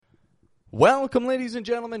Welcome, ladies and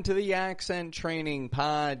gentlemen, to the Accent Training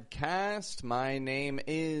Podcast. My name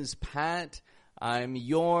is Pat. I'm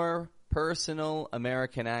your personal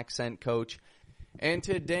American accent coach. And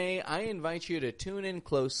today I invite you to tune in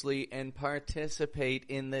closely and participate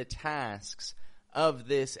in the tasks of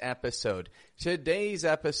this episode. Today's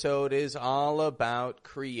episode is all about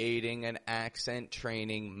creating an accent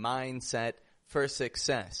training mindset for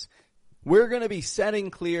success. We're going to be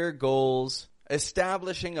setting clear goals,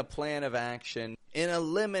 establishing a plan of action, and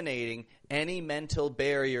eliminating any mental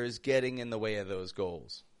barriers getting in the way of those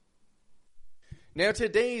goals. Now,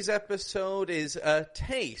 today's episode is a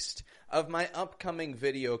taste of my upcoming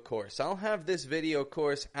video course. I'll have this video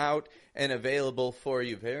course out and available for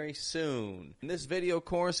you very soon. And this video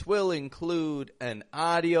course will include an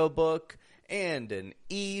audiobook and an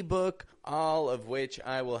ebook, all of which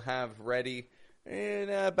I will have ready in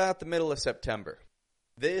about the middle of September.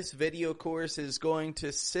 This video course is going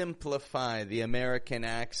to simplify the American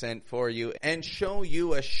accent for you and show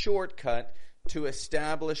you a shortcut to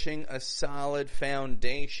establishing a solid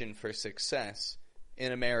foundation for success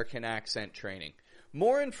in American accent training.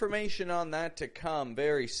 More information on that to come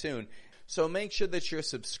very soon. So make sure that you're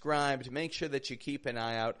subscribed. Make sure that you keep an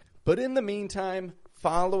eye out. But in the meantime,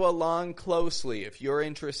 follow along closely if you're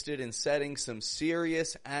interested in setting some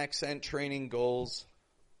serious accent training goals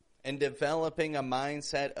and developing a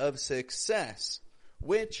mindset of success,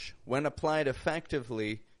 which, when applied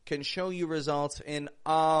effectively, can show you results in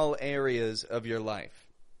all areas of your life.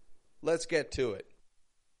 Let's get to it.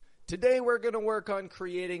 Today we're going to work on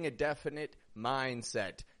creating a definite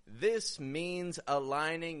mindset. This means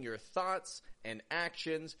aligning your thoughts and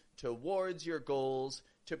actions towards your goals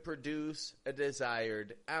to produce a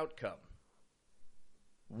desired outcome.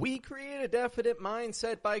 We create a definite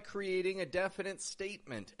mindset by creating a definite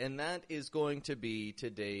statement, and that is going to be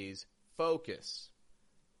today's focus.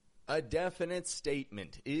 A definite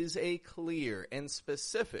statement is a clear and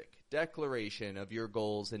specific declaration of your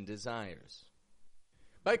goals and desires.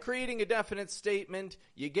 By creating a definite statement,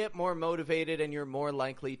 you get more motivated and you're more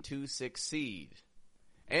likely to succeed.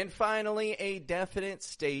 And finally, a definite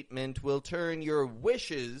statement will turn your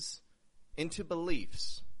wishes into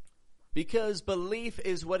beliefs. Because belief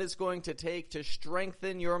is what it's going to take to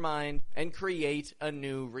strengthen your mind and create a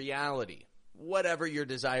new reality, whatever your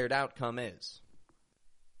desired outcome is.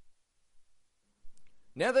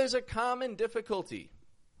 Now, there's a common difficulty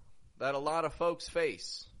that a lot of folks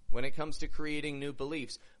face when it comes to creating new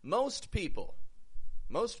beliefs. Most people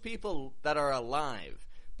that are alive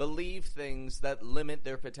believe things that limit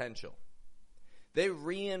their potential. They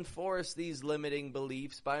reinforce these limiting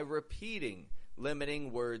beliefs by repeating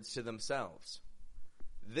limiting words to themselves.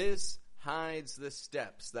 This hides the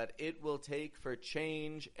steps that it will take for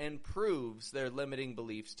change and proves their limiting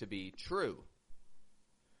beliefs to be true.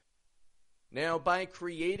 Now, by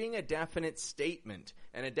creating a definite statement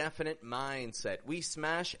and a definite mindset, we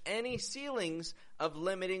smash any ceilings of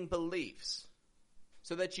limiting beliefs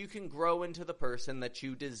so that you can grow into the person that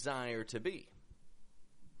you desire to be.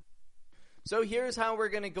 So here's how we're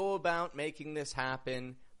going to go about making this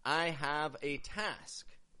happen. I have a task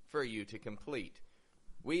for you to complete.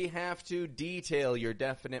 We have to detail your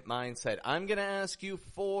definite mindset. I'm going to ask you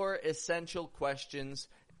 4 essential questions,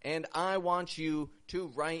 and I want you to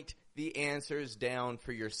write the answers down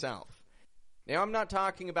for yourself. Now, I'm not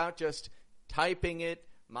talking about just typing it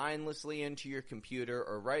mindlessly into your computer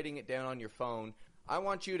or writing it down on your phone. I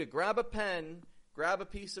want you to grab a pen, grab a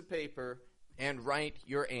piece of paper, and write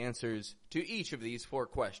your answers to each of these 4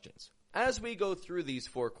 questions. As we go through these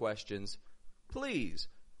 4 questions, please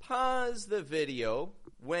pause the video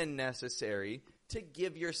when necessary to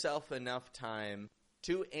give yourself enough time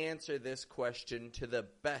to answer this question to the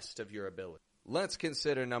best of your ability. Let's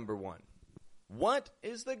consider number 1. What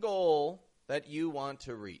is the goal that you want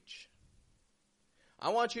to reach? I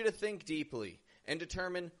want you to think deeply and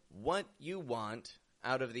determine what you want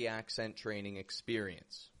out of the accent training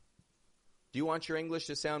experience. Do you want your English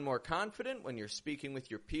to sound more confident when you're speaking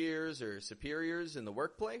with your peers or superiors in the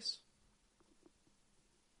workplace?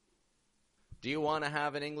 Do you want to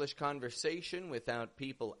have an English conversation without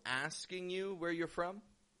people asking you where you're from?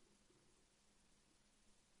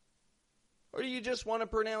 Or do you just want to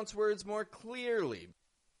pronounce words more clearly?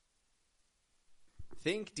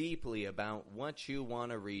 Think deeply about what you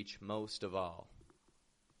want to reach most of all.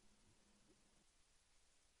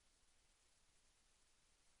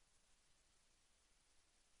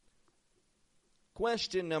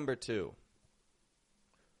 Question number 2.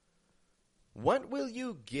 What will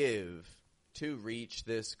you give to reach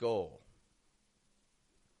this goal?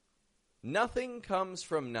 Nothing comes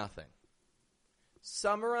from nothing.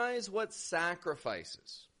 Summarize what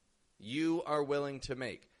sacrifices you are willing to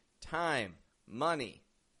make, time, money,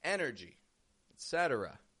 energy,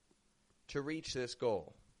 etc., to reach this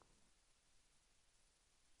goal.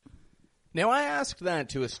 Now, I asked that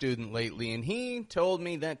to a student lately, and he told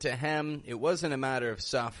me that to him, it wasn't a matter of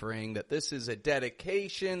suffering, that this is a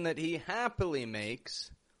dedication that he happily makes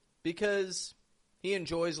because he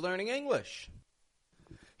enjoys learning English.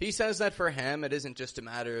 He says that for him, it isn't just a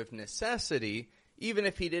matter of necessity. Even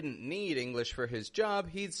if he didn't need English for his job,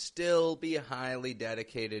 he'd still be highly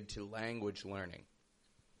dedicated to language learning.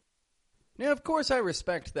 Now, of course, I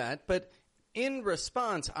respect that, but in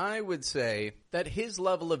response, I would say that his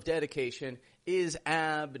level of dedication is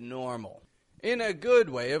abnormal. In a good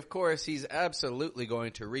way, of course, he's absolutely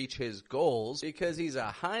going to reach his goals because he's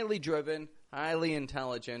a highly driven, highly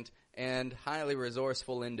intelligent, and highly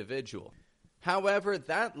resourceful individual. However,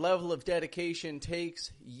 that level of dedication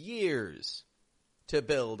takes years to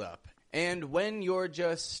build up. And when you're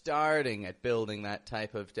just starting at building that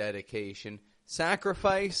type of dedication,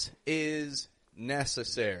 sacrifice is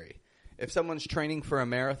necessary. If someone's training for a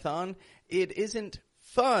marathon, it isn't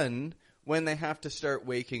fun when they have to start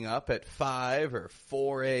waking up at 5 or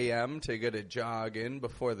 4 a.m. to get a jog in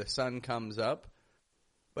before the sun comes up.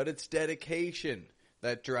 But it's dedication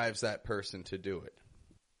that drives that person to do it.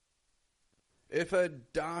 If a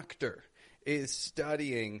doctor is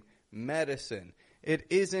studying medicine, it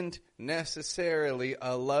isn't necessarily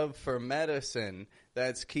a love for medicine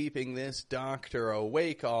that's keeping this doctor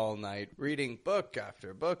awake all night, reading book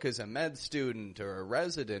after book as a med student or a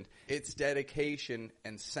resident. It's dedication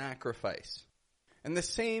and sacrifice. And the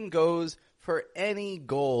same goes for any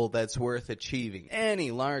goal that's worth achieving.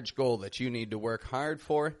 Any large goal that you need to work hard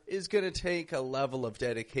for is going to take a level of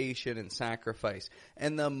dedication and sacrifice.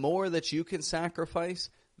 And the more that you can sacrifice,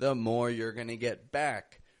 the more you're going to get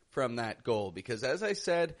back from that goal. Because as I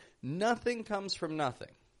said, nothing comes from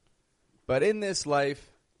nothing. But in this life,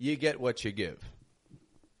 you get what you give.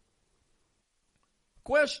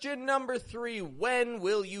 Question number 3, when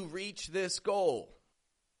will you reach this goal?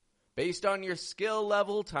 Based on your skill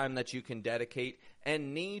level, time that you can dedicate,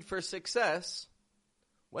 and need for success,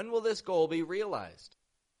 when will this goal be realized?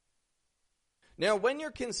 Now, when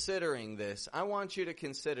you're considering this, I want you to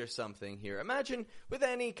consider something here. Imagine with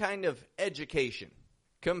any kind of education,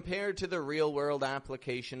 compared to the real-world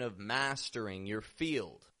application of mastering your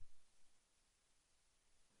field.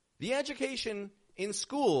 The education in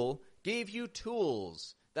school gave you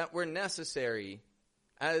tools that were necessary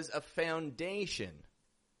as a foundation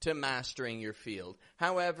to mastering your field.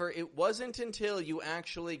 However, it wasn't until you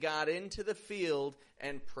actually got into the field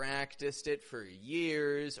and practiced it for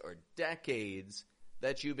years or decades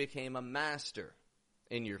that you became a master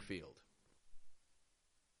in your field.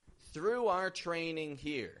 Through our training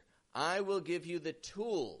here, I will give you the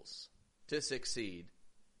tools to succeed,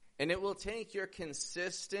 and it will take your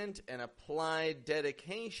consistent and applied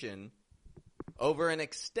dedication over an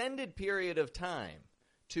extended period of time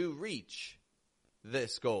to reach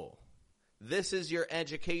this goal. This is your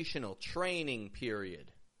educational training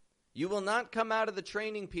period. You will not come out of the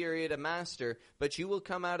training period a master, but you will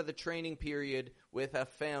come out of the training period with a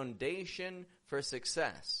foundation for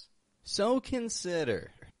success. So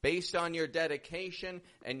consider, based on your dedication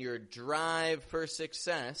and your drive for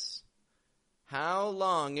success, how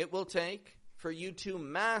long it will take for you to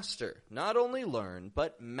master, not only learn,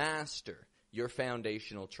 but master your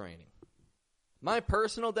foundational training. My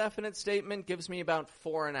personal definite statement gives me about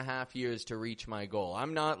 4.5 years to reach my goal.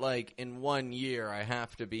 I'm not like, in 1 year I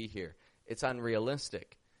have to be here. It's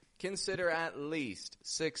unrealistic. Consider at least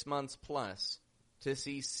 6 months plus to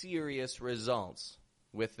see serious results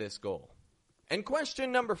with this goal. And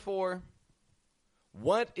question number 4,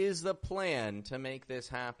 what is the plan to make this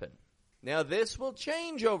happen? Now, this will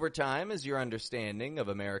change over time as your understanding of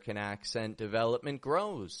American accent development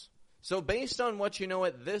grows. So based on what you know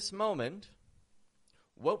at this moment,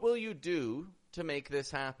 what will you do to make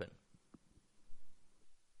this happen?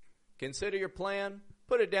 Consider your plan,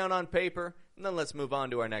 put it down on paper, and then let's move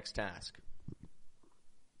on to our next task.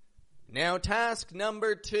 Now, task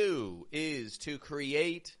number 2 is to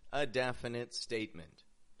create a definite statement.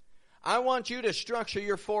 I want you to structure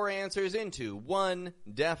your 4 answers into one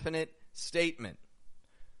definite statement.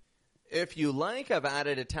 If you like, I've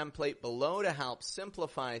added a template below to help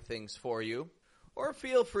simplify things for you, or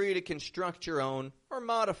feel free to construct your own or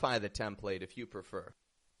modify the template if you prefer.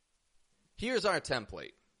 Here's our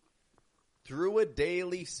template. Through a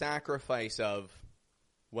daily sacrifice of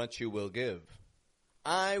what you will give,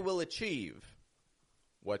 I will achieve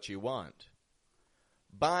what you want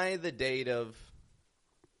by the date of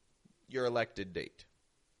your elected date.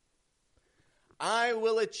 I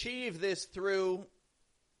will achieve this through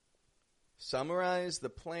Summarize the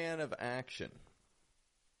plan of action.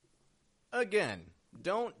 Again,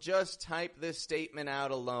 don't just type this statement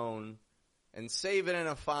out alone and save it in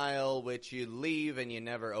a file which you leave and you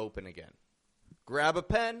never open again. Grab a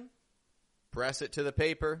pen, press it to the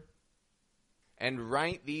paper, and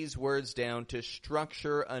write these words down to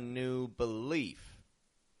structure a new belief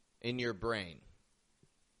in your brain.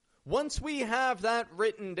 Once we have that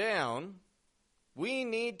written down, we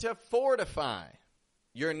need to fortify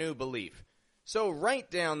your new belief. So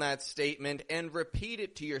write down that statement and repeat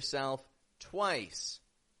it to yourself twice,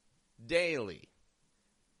 daily,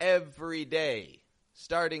 every day,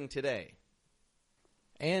 starting today.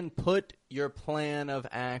 And put your plan of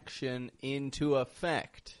action into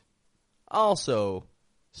effect. Also,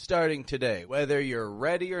 starting today, whether you're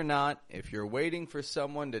ready or not, if you're waiting for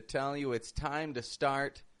someone to tell you it's time to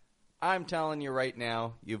start, I'm telling you right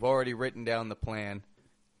now, you've already written down the plan.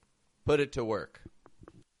 Put it to work.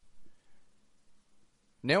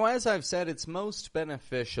 Now, as I've said, it's most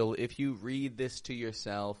beneficial if you read this to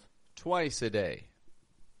yourself twice a day.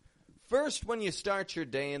 First, when you start your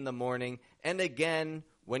day in the morning, and again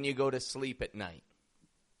when you go to sleep at night.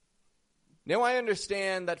 Now, I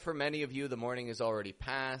understand that for many of you, the morning is already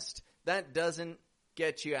past. That doesn't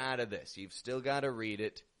get you out of this. You've still got to read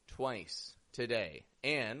it twice today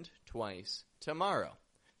and twice tomorrow.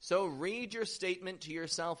 So read your statement to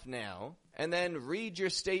yourself now, and then read your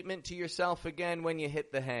statement to yourself again when you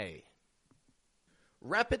hit the hay.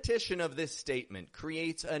 Repetition of this statement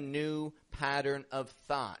creates a new pattern of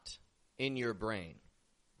thought in your brain.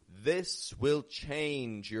 This will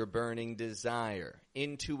change your burning desire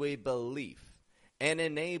into a belief and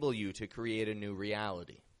enable you to create a new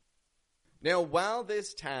reality. Now, while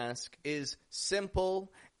this task is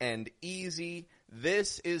simple and easy,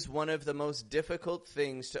 this is one of the most difficult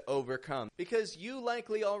things to overcome because you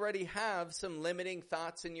likely already have some limiting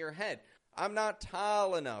thoughts in your head. I'm not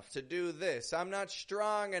tall enough to do this. I'm not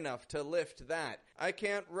strong enough to lift that. I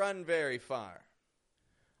can't run very far.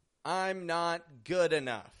 I'm not good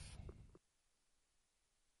enough.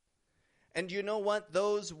 And you know what?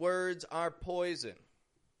 Those words are poison.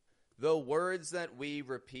 The words that we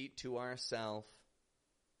repeat to ourselves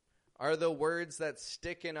are the words that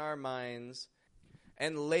stick in our minds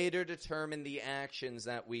and later determine the actions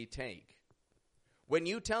that we take. When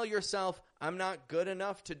you tell yourself, I'm not good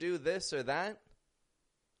enough to do this or that,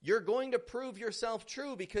 you're going to prove yourself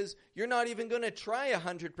true because you're not even going to try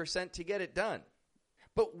 100% to get it done.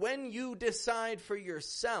 But when you decide for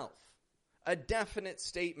yourself a definite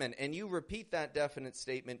statement and you repeat that definite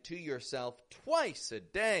statement to yourself twice a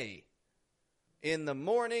day, in the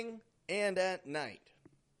morning and at night,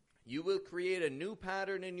 you will create a new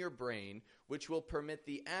pattern in your brain which will permit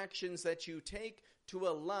the actions that you take to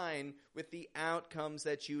align with the outcomes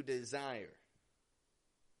that you desire.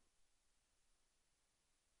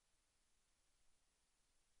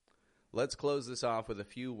 Let's close this off with a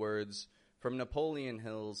few words from Napoleon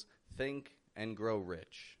Hill's Think and Grow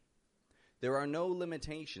Rich. There are no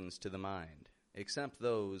limitations to the mind, except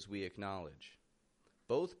those we acknowledge.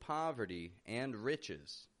 Both poverty and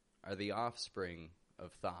riches are the offspring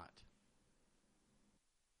of thought.